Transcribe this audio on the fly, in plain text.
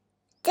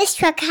This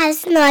truck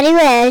has naughty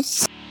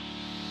words.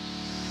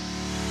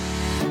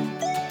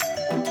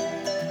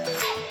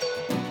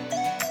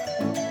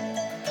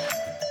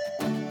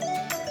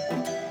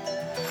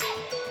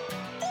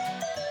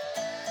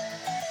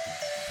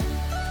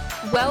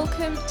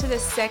 Welcome to the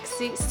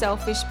Sexy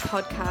Selfish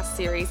podcast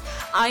series.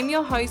 I'm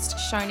your host,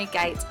 Shona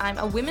Gates. I'm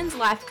a women's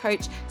life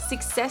coach,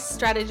 success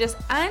strategist,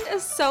 and a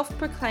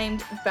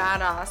self-proclaimed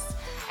badass.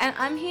 And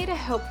I'm here to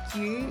help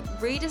you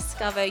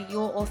rediscover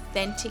your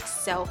authentic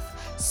self,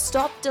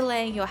 stop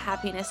delaying your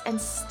happiness, and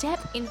step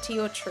into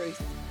your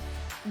truth.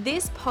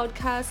 This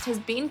podcast has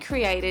been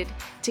created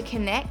to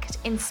connect,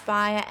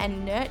 inspire,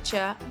 and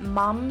nurture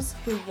mums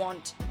who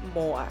want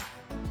more.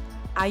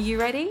 Are you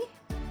ready?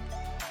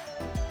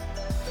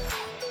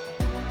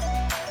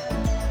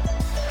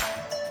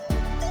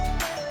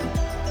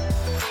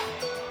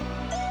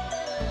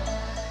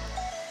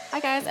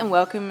 Hi guys, and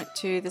welcome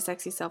to the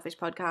Sexy Selfish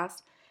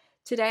podcast.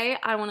 Today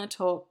I want to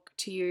talk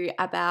to you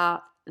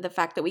about the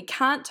fact that we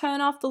can't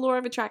turn off the law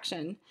of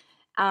attraction.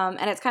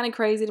 And it's kind of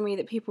crazy to me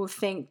that people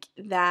think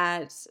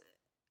that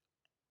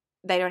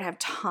they don't have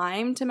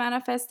time to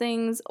manifest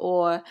things,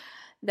 or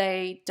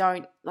they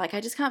don't, I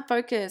just can't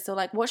focus, or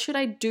what should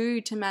I do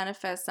to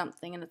manifest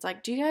something? And it's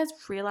do you guys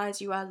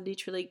realize you are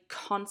literally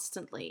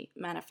constantly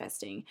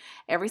manifesting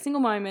every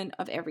single moment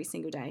of every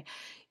single day?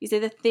 You see,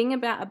 the thing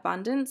about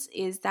abundance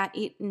is that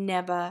it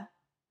never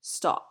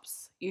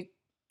stops. You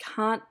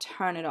can't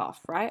turn it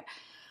off, right?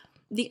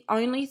 The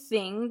only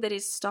thing that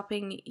is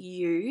stopping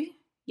you,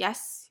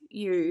 yes,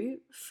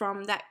 you,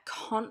 from that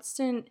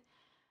constant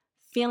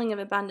feeling of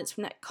abundance,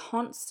 from that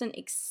constant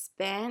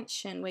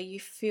expansion where you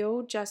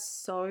feel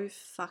just so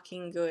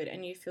fucking good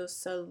and you feel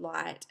so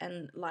light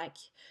and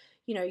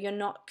you're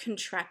not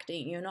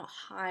contracting, you're not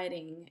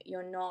hiding,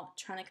 you're not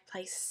trying to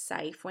play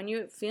safe. When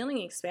you're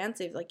feeling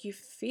expansive, you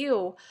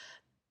feel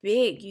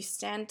big, you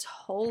stand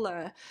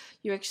taller,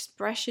 your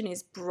expression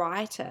is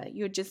brighter,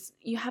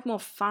 you have more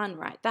fun,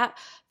 right? That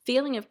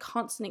feeling of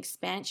constant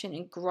expansion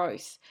and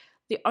growth.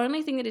 The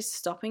only thing that is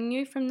stopping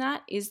you from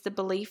that is the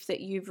belief that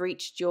you've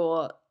reached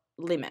your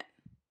limit,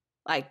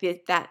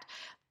 that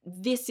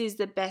this is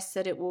the best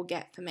that it will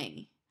get for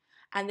me.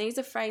 And these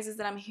are phrases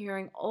that I'm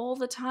hearing all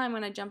the time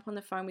when I jump on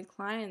the phone with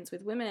clients,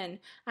 with women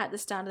at the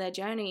start of their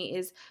journey,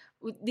 is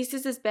this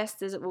is as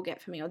best as it will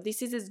get for me, or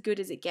this is as good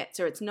as it gets,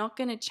 or it's not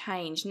going to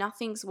change,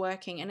 nothing's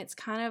working. And it's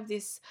kind of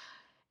this,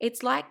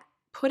 it's like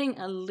putting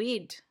a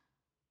lid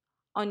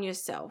on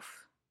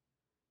yourself.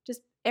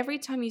 Just every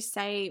time you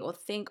say or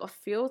think or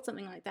feel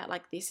something like that,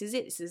 this is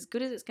it, this is as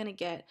good as it's going to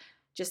get,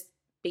 just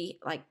be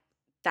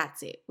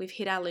that's it, we've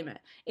hit our limit.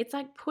 It's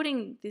like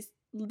putting this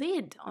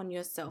lid on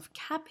yourself,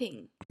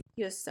 capping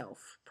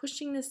yourself,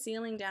 pushing the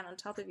ceiling down on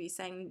top of you,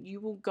 saying you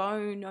will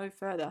go no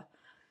further.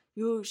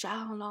 You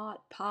shall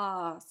not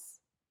pass,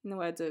 in the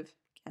words of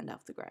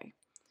Gandalf the Grey.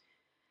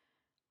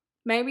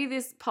 Maybe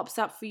this pops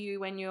up for you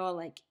when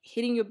you're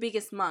hitting your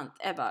biggest month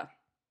ever,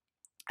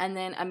 and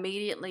then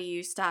immediately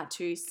you start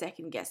to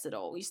second guess it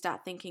all. You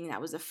start thinking that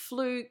was a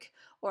fluke,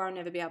 or I'll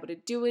never be able to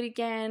do it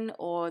again,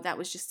 or that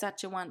was just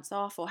such a once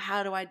off, or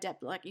how do I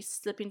you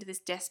slip into this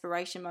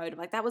desperation mode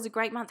of that was a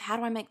great month, how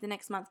do I make the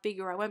next month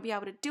bigger? I won't be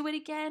able to do it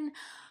again.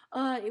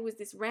 It was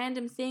this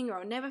random thing, or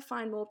I'll never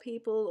find more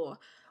people, or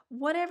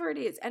whatever it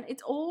is. And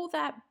it's all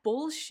that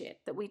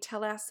bullshit that we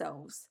tell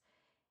ourselves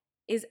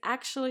is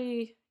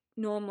actually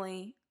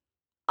normally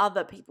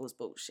other people's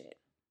bullshit,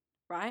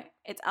 right?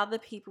 It's other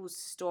people's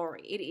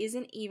story. It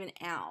isn't even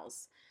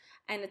ours.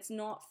 And it's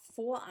not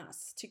for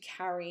us to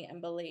carry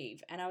and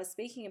believe. And I was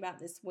speaking about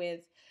this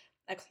with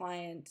a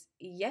client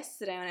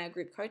yesterday on our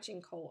group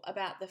coaching call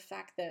about the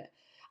fact that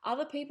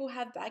other people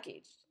have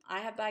baggage. I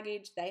have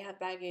baggage, they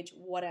have baggage,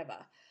 whatever.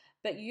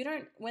 But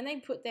when they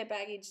put their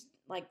baggage,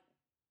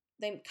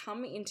 they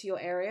come into your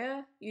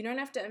area, you don't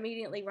have to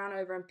immediately run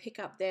over and pick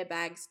up their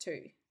bags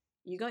too.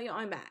 You got your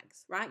own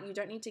bags, right? You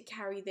don't need to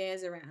carry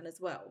theirs around as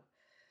well.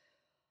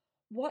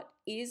 What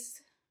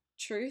is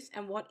truth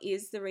and what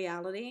is the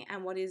reality,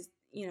 and what is,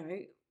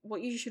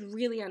 what you should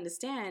really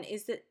understand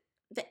is that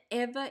the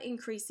ever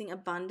increasing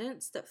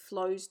abundance that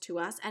flows to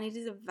us, and it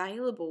is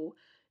available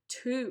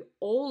to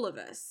all of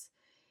us.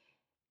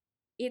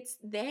 It's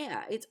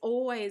there. It's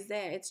always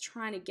there. It's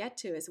trying to get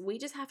to us. We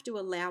just have to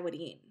allow it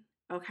in.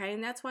 Okay,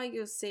 and that's why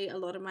you'll see a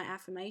lot of my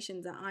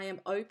affirmations that I am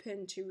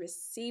open to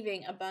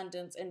receiving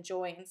abundance and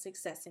joy and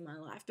success in my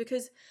life,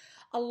 because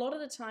a lot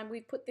of the time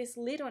we put this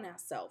lid on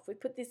ourselves. We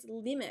put this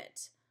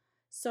limit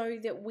so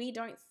that we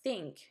don't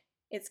think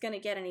it's going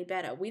to get any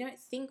better. We don't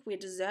think we're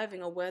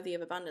deserving or worthy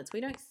of abundance. We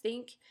don't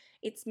think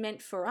it's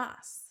meant for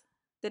us,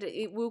 that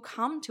it will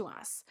come to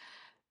us.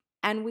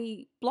 And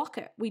we block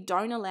it. We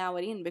don't allow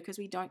it in because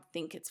we don't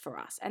think it's for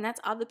us. And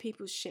that's other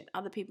people's shit,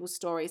 other people's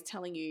stories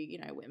telling you,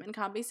 women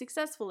can't be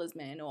successful as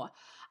men, or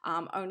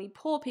only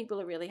poor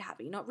people are really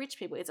happy, not rich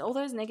people. It's all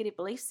those negative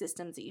belief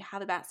systems that you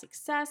have about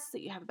success,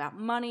 that you have about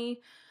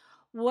money,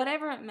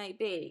 whatever it may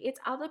be. It's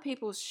other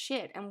people's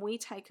shit, and we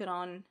take it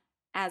on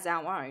as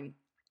our own,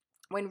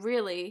 when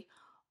really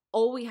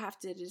all we have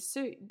to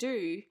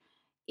do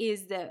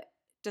is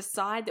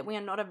decide that we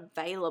are not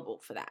available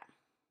for that.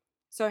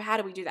 So how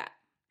do we do that?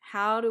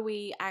 How do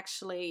we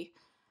actually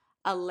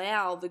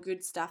allow the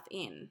good stuff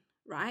in,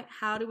 right?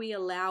 How do we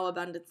allow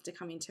abundance to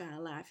come into our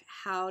life?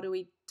 How do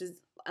we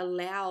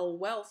allow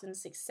wealth and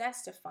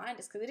success to find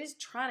us? Because it is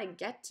trying to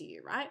get to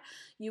you, right?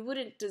 You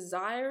wouldn't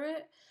desire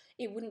it.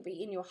 It wouldn't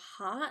be in your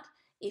heart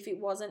if it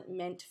wasn't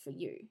meant for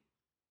you.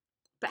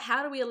 But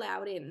how do we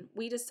allow it in?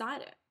 We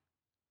decide it.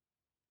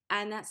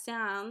 And that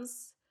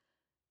sounds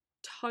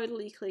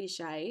totally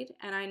cliched.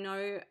 And I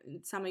know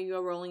some of you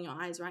are rolling your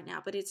eyes right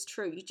now, but it's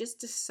true. You just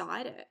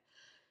decide it.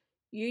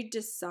 You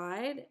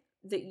decide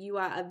that you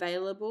are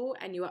available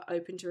and you are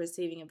open to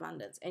receiving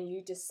abundance, and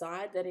you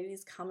decide that it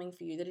is coming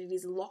for you, that it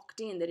is locked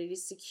in, that it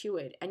is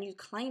secured, and you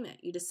claim it.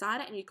 You decide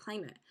it and you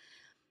claim it.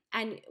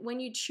 And when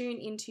you tune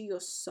into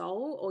your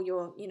soul, or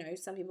your,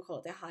 some people call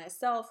it their higher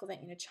self or their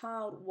inner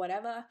child,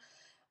 whatever,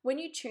 when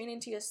you tune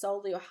into your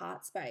soul or your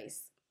heart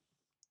space,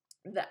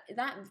 that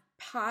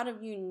part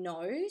of you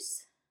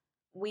knows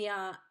we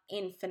are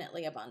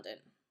infinitely abundant.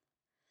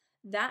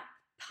 That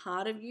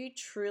part of you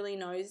truly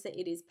knows that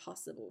it is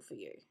possible for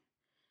you.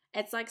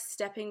 It's like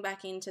stepping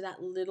back into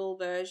that little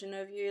version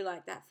of you,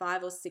 like that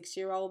 5 or 6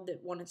 year old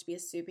that wanted to be a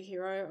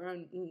superhero or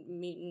a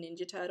mutant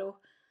ninja turtle.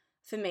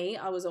 For me,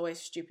 I was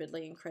always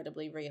stupidly,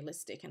 incredibly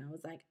realistic, and I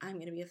was like, I'm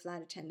going to be a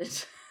flight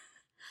attendant.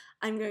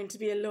 I'm going to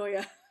be a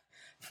lawyer.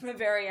 From a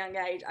very young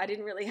age, I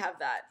didn't really have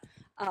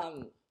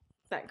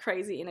that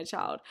crazy inner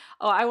child.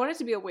 Oh, I wanted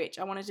to be a witch.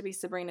 I wanted to be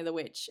Sabrina the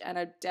Witch, and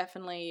I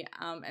definitely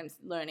am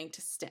learning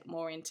to step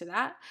more into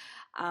that.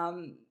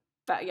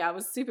 But yeah, I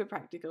was super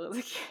practical as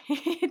a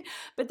kid.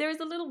 But there is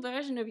a little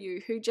version of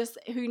you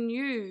who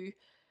knew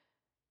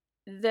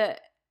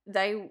that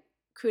they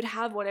could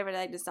have whatever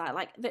they decide,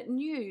 like that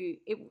knew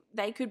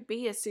they could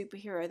be a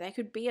superhero, they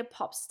could be a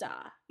pop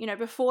star,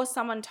 before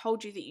someone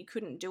told you that you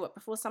couldn't do it,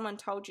 before someone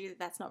told you that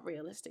that's not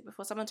realistic,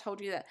 before someone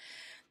told you that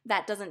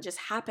that doesn't just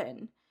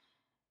happen.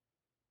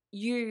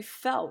 You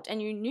felt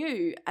and you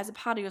knew as a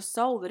part of your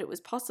soul that it was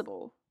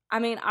possible. I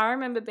mean, I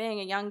remember being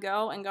a young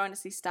girl and going to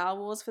see Star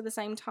Wars for the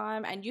same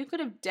time, and you could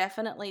have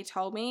definitely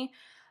told me,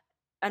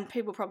 and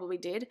people probably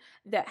did,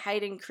 that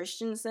Hayden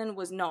Christensen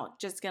was not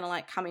just going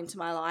to come into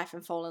my life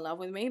and fall in love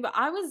with me. But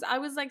I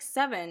was like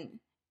 7.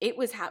 It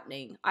was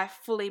happening. I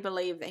fully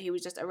believed that he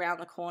was just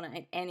around the corner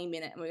at any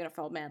minute and we we're going to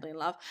fall madly in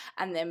love.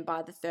 And then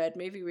by the 3rd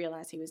movie,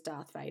 realized he was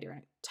Darth Vader,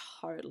 and it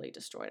totally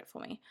destroyed it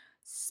for me.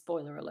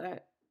 Spoiler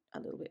alert, a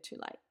little bit too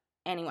late.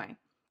 Anyway,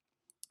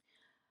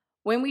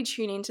 when we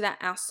tune into that,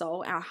 our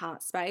soul, our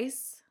heart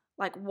space,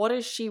 what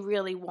does she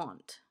really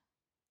want?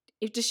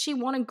 Does she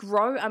want to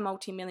grow a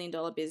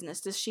multi-million-dollar business?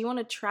 Does she want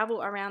to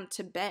travel around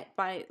Tibet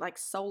by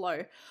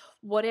solo?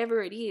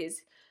 Whatever it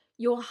is,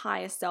 your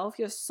higher self,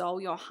 your soul,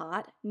 your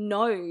heart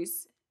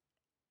knows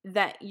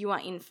that you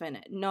are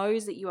infinite,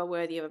 knows that you are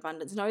worthy of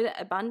abundance, know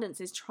that abundance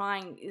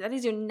that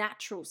is your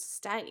natural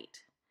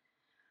state.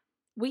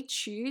 We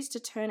choose to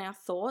turn our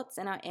thoughts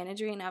and our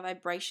energy and our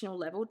vibrational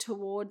level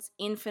towards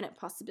infinite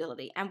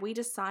possibility. And we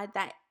decide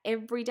that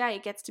every day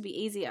it gets to be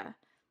easier.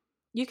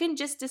 You can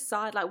just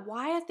decide,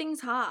 why are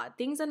things hard?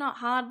 Things are not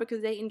hard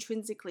because they're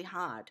intrinsically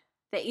hard.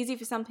 They're easy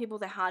for some people,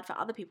 they're hard for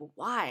other people.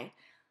 Why?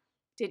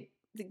 Did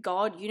the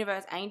God,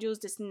 universe, angels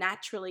just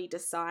naturally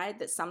decide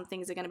that some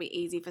things are going to be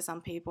easy for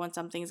some people and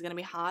some things are going to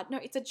be hard? No,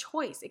 it's a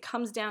choice. It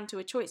comes down to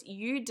a choice.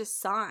 You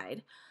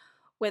decide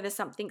whether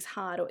something's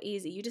hard or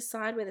easy. You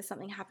decide whether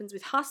something happens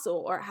with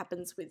hustle or it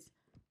happens with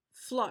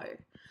flow.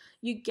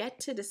 You get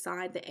to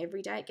decide that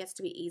every day it gets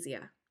to be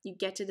easier. You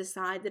get to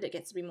decide that it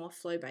gets to be more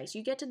flow-based.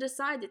 You get to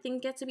decide that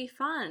things get to be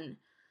fun.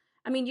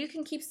 I mean, you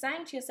can keep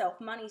saying to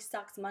yourself, money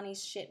sucks,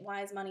 money's shit,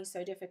 why is money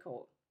so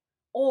difficult?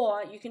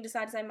 Or you can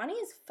decide to say, money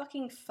is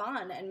fucking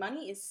fun and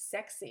money is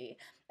sexy.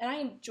 And I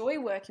enjoy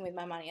working with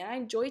my money and I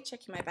enjoy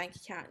checking my bank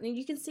account. And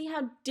you can see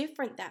how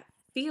different that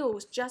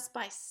feels just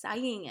by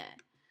saying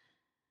it.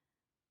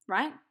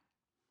 Right?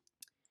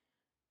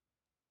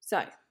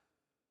 So,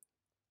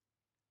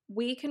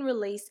 we can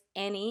release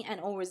any and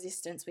all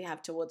resistance we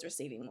have towards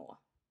receiving more.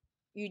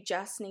 You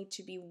just need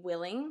to be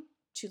willing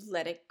to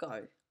let it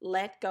go.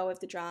 Let go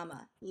of the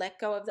drama. Let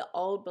go of the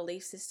old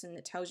belief system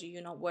that tells you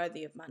you're not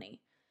worthy of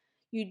money.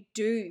 You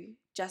do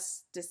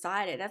just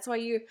decide it. That's why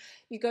you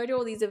go to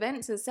all these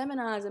events and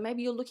seminars, and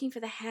maybe you're looking for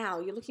the how.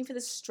 You're looking for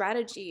the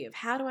strategy of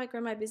how do I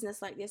grow my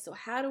business like this, or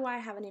how do I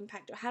have an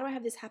impact, or how do I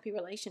have this happy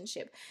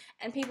relationship?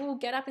 And people will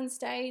get up in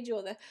stage,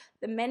 or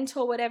the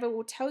mentor, whatever,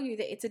 will tell you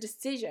that it's a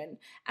decision.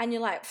 And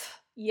you're like,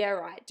 yeah,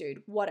 right,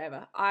 dude,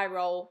 whatever. I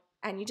roll.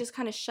 And you just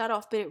kind of shut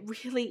off, but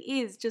it really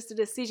is just a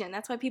decision.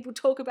 That's why people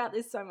talk about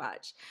this so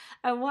much.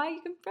 And why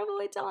you can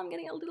probably tell I'm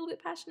getting a little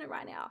bit passionate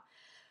right now.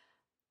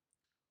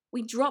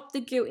 We drop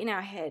the guilt in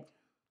our head.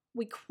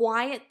 We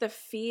quiet the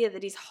fear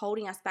that is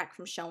holding us back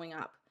from showing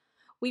up.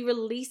 We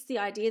release the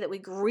idea that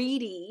we're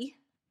greedy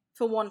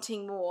for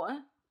wanting more,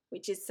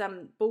 which is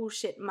some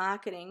bullshit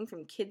marketing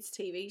from kids'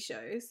 TV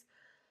shows.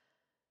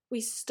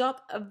 We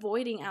stop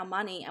avoiding our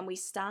money and we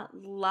start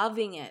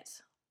loving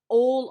it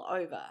all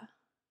over.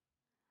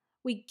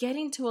 We get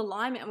into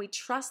alignment and we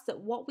trust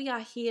that what we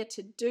are here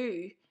to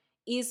do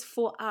is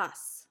for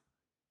us.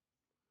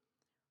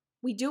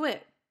 We do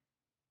it.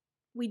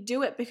 We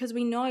do it because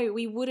we know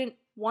we wouldn't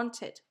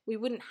want it. We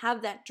wouldn't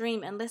have that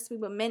dream unless we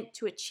were meant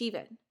to achieve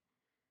it.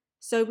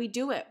 So we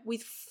do it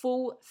with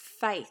full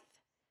faith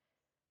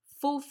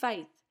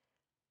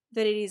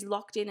that it is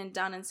locked in and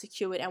done and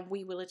secured, and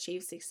we will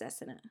achieve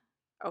success in it.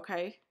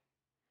 Okay?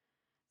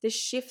 The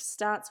shift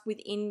starts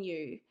within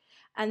you.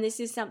 And this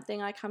is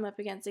something I come up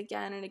against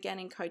again and again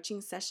in coaching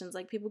sessions.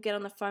 Like, people get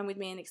on the phone with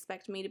me and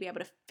expect me to be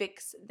able to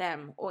fix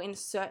them or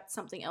insert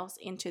something else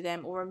into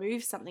them or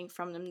remove something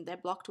from them they're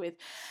blocked with.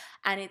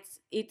 And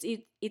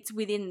it's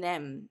within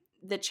them.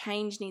 The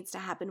change needs to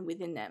happen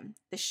within them.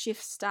 The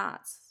shift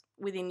starts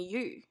within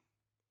you.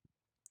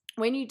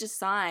 When you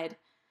decide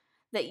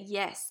that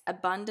yes,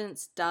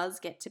 abundance does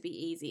get to be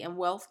easy and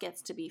wealth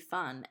gets to be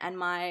fun, and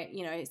my,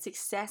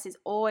 success is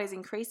always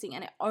increasing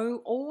and it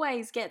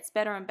always gets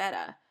better and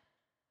better.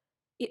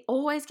 It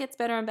always gets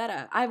better and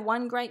better. I have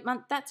one great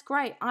month. That's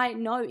great. I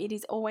know it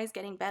is always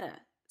getting better.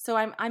 So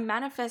I'm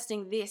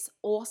manifesting this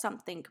or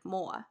something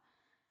more.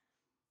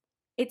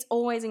 It's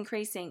always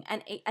increasing.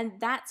 And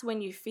that's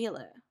when you feel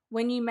it.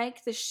 When you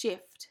make the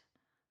shift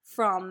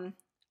from,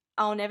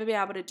 I'll never be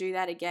able to do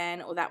that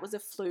again, or that was a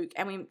fluke,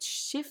 and we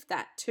shift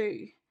that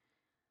to,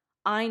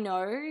 I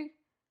know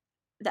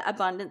that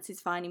abundance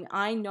is finding me.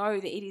 I know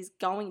that it is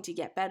going to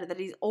get better, that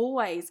it is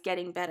always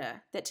getting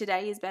better, that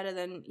today is better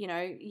than,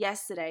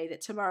 yesterday, that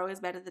tomorrow is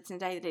better than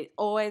today, that it's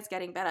always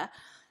getting better.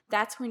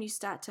 That's when you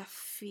start to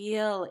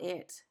feel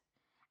it,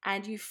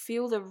 and you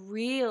feel the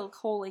real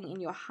calling in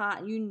your heart,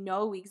 and you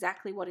know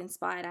exactly what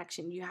inspired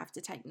action you have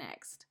to take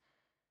next.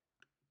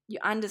 You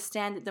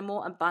understand that the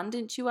more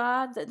abundant you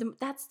are,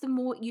 that's the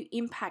more you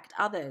impact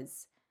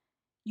others.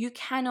 You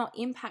cannot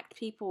impact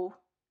people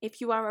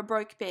if you are a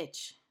broke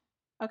bitch.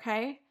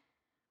 Okay?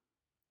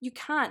 You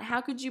can't.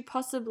 How could you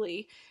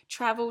possibly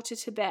travel to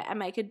Tibet and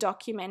make a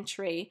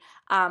documentary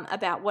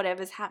about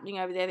whatever's happening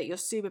over there that you're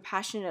super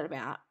passionate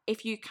about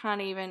if you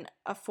can't even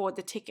afford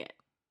the ticket,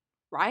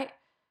 right?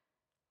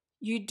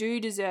 You do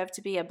deserve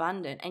to be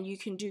abundant, and you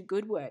can do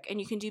good work, and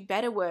you can do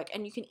better work,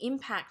 and you can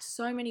impact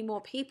so many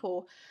more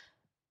people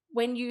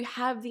when you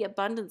have the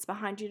abundance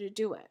behind you to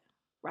do it,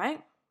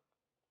 right?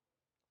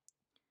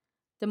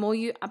 The more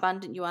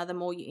abundant you are, the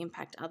more you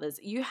impact others.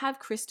 You have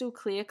crystal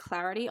clear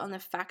clarity on the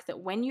fact that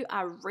when you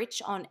are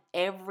rich on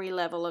every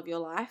level of your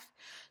life,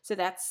 so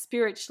that's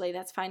spiritually,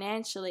 that's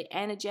financially,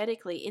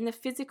 energetically, in the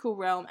physical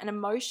realm, and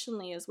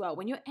emotionally as well.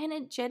 When you're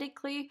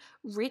energetically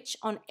rich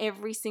on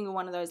every single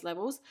one of those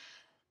levels,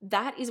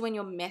 that is when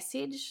your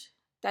message,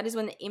 that is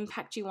when the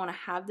impact you want to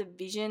have, the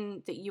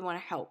vision that you want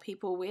to help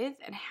people with,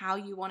 and how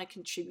you want to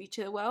contribute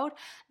to the world,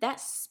 that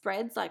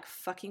spreads like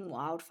fucking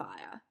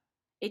wildfire.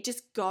 It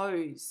just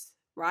goes,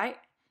 right?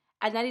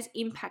 And that is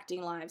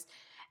impacting lives.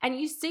 And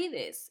you see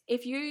this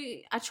if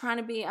you are trying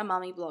to be a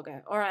mummy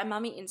blogger or a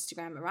mummy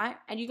Instagrammer, right?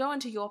 And you go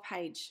onto your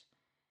page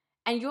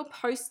and you're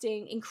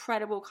posting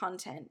incredible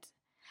content,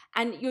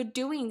 and you're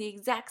doing the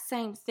exact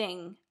same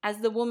thing as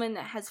the woman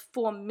that has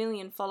 4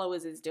 million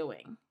followers is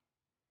doing.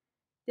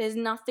 There's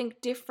nothing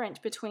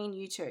different between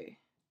you two.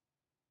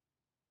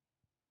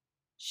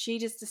 She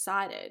just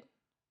decided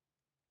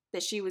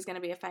that she was going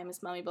to be a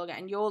famous mummy blogger,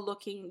 and you're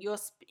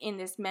in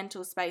this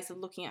mental space of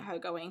looking at her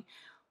going,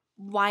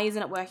 why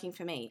isn't it working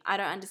for me? I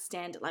don't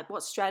understand it. Like,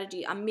 what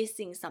strategy? I'm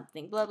missing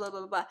something, blah, blah,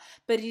 blah, blah.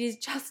 But it is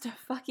just a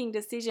fucking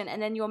decision.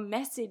 And then your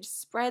message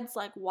spreads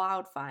like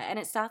wildfire, and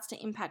it starts to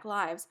impact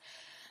lives.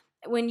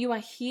 When you are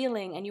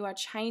healing and you are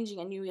changing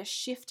and you are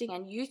shifting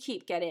and you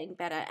keep getting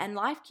better and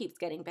life keeps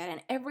getting better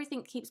and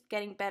everything keeps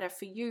getting better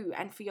for you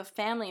and for your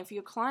family and for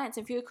your clients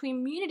and for your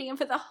community and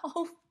for the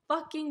whole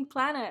fucking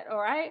planet, all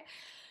right?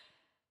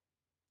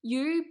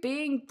 You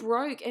being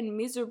broke and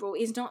miserable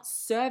is not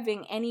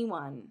serving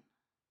anyone.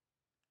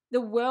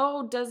 The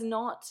world does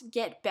not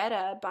get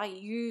better by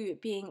you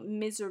being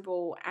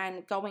miserable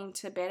and going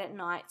to bed at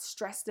night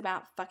stressed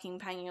about fucking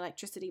paying your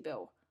electricity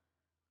bill.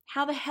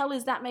 How the hell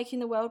is that making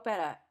the world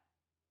better?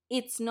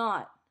 It's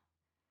not.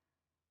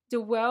 The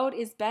world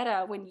is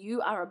better when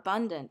you are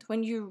abundant,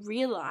 when you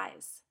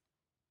realize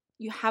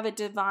you have a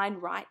divine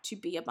right to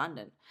be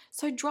abundant.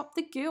 So drop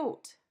the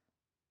guilt,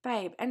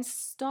 babe, and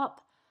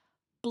stop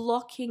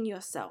blocking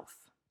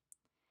yourself.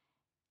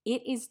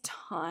 It is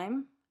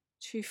time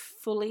to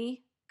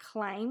fully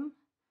claim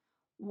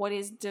what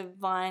is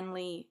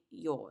divinely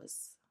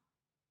yours.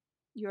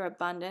 Your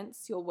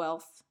abundance, your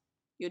wealth,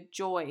 your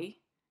joy,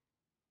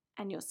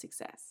 and your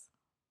success.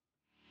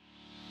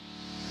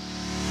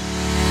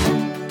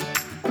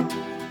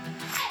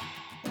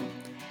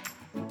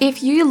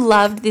 If you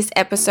loved this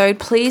episode,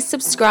 please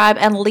subscribe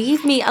and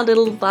leave me a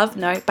little love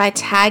note by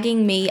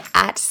tagging me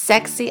at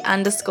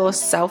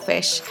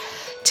sexy_selfish.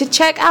 To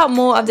check out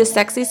more of the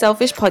Sexy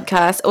Selfish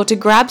podcast or to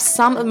grab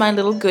some of my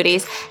little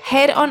goodies,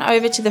 head on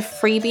over to the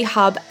freebie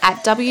hub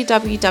at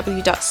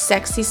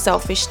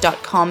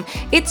www.sexyselfish.com.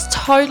 It's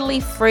totally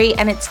free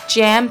and it's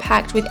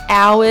jam-packed with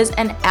hours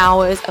and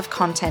hours of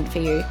content for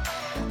you.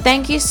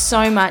 Thank you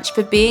so much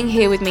for being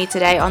here with me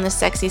today on the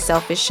Sexy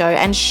Selfish Show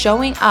and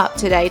showing up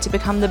today to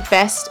become the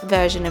best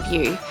version of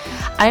you.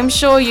 I'm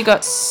sure you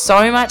got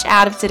so much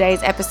out of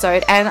today's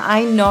episode, and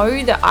I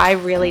know that I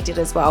really did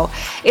as well.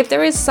 If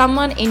there is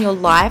someone in your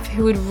life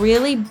who would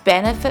really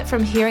benefit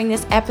from hearing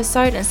this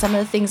episode and some of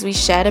the things we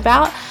shared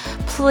about,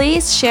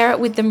 please share it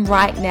with them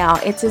right now.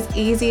 It's as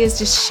easy as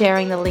just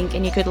sharing the link,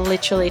 and you could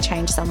literally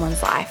change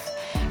someone's life.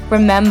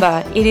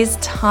 Remember, it is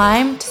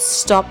time to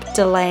stop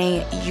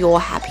delaying your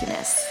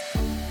happiness.